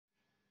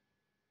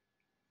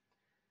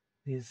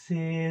This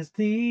is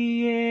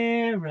the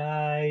air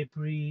I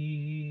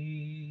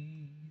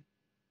breathe.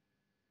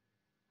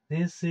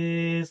 This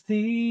is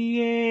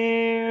the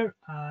air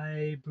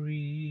I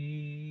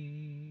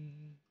breathe.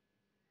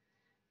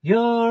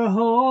 Your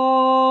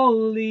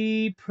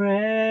holy presence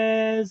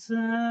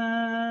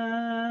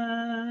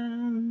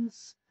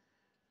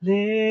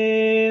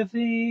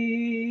living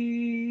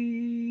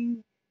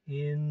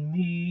in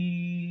me.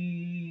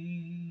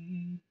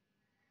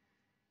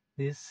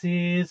 This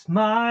is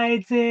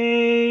my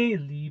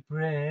daily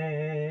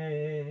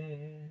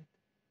bread.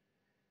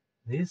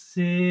 This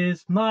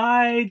is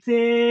my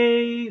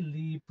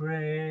daily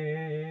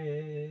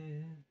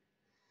bread.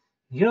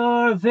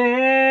 Your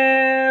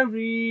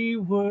very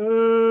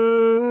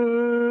word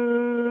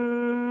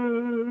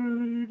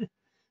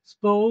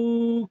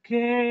spoken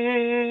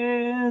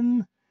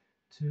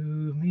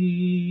to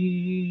me,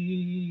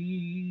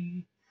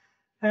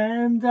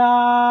 and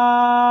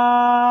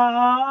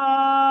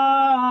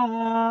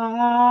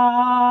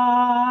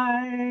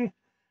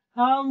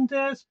I'm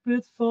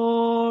desperate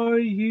for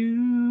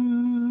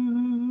you,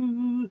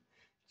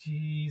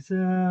 Jesus,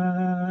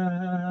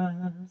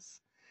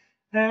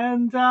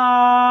 and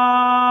I'm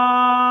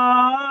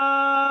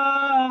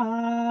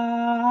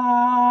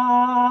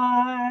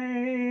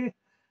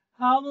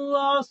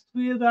lost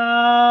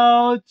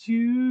without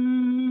you,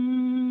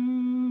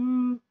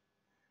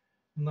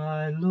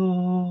 my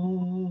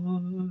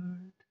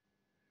Lord.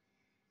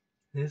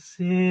 This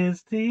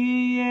is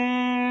the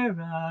air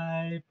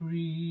I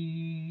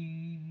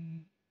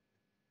breathe.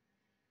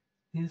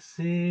 This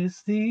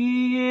is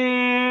the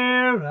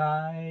air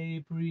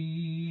I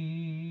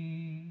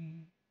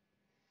breathe.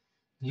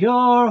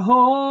 Your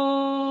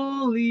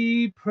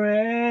holy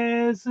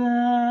presence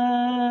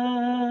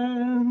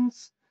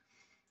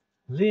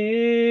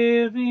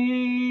living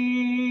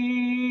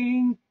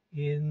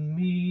in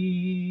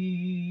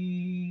me.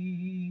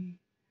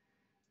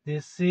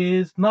 This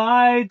is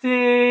my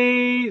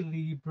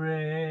daily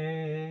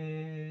bread.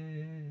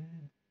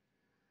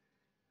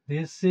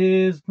 This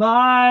is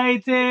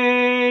my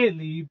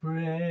daily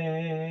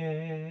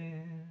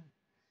bread.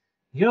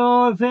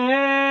 Your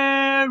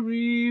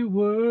very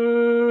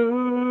word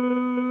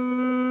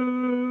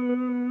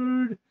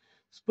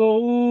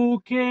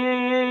spoken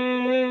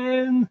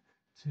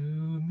to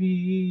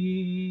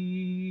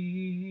me,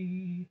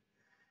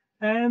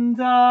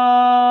 and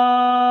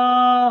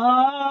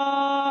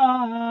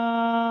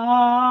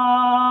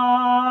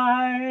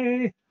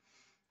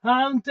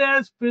I'm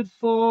desperate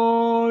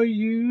for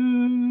you,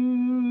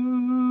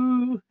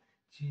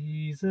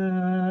 Jesus,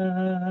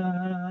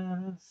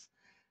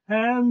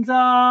 and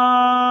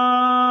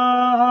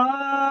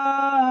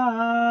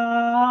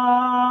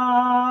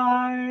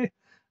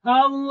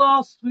I'm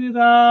lost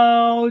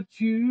without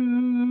you,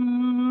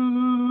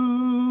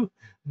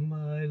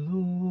 my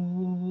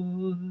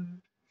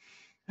Lord,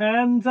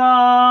 and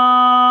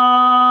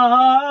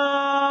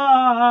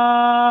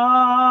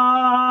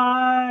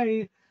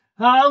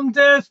I'm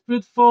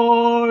desperate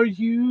for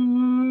you,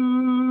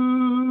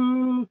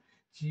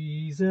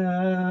 Jesus,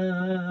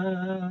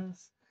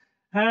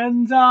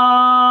 and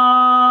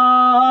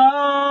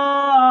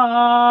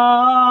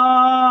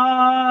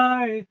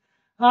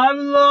I'm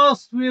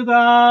lost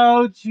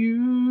without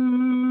you.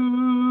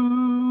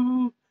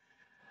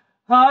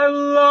 I'm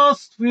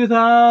lost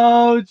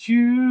without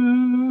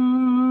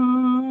you,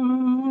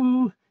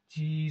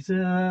 Jesus.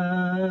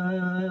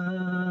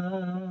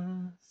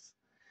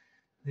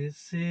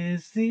 This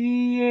is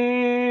the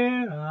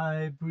air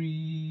I breathe.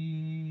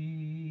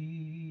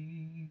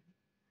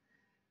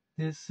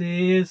 This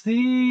is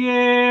the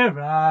air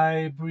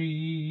I breathe.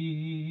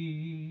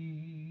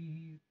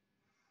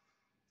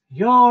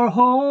 Your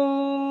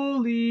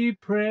holy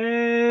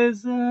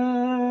presence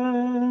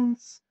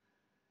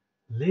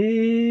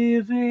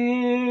living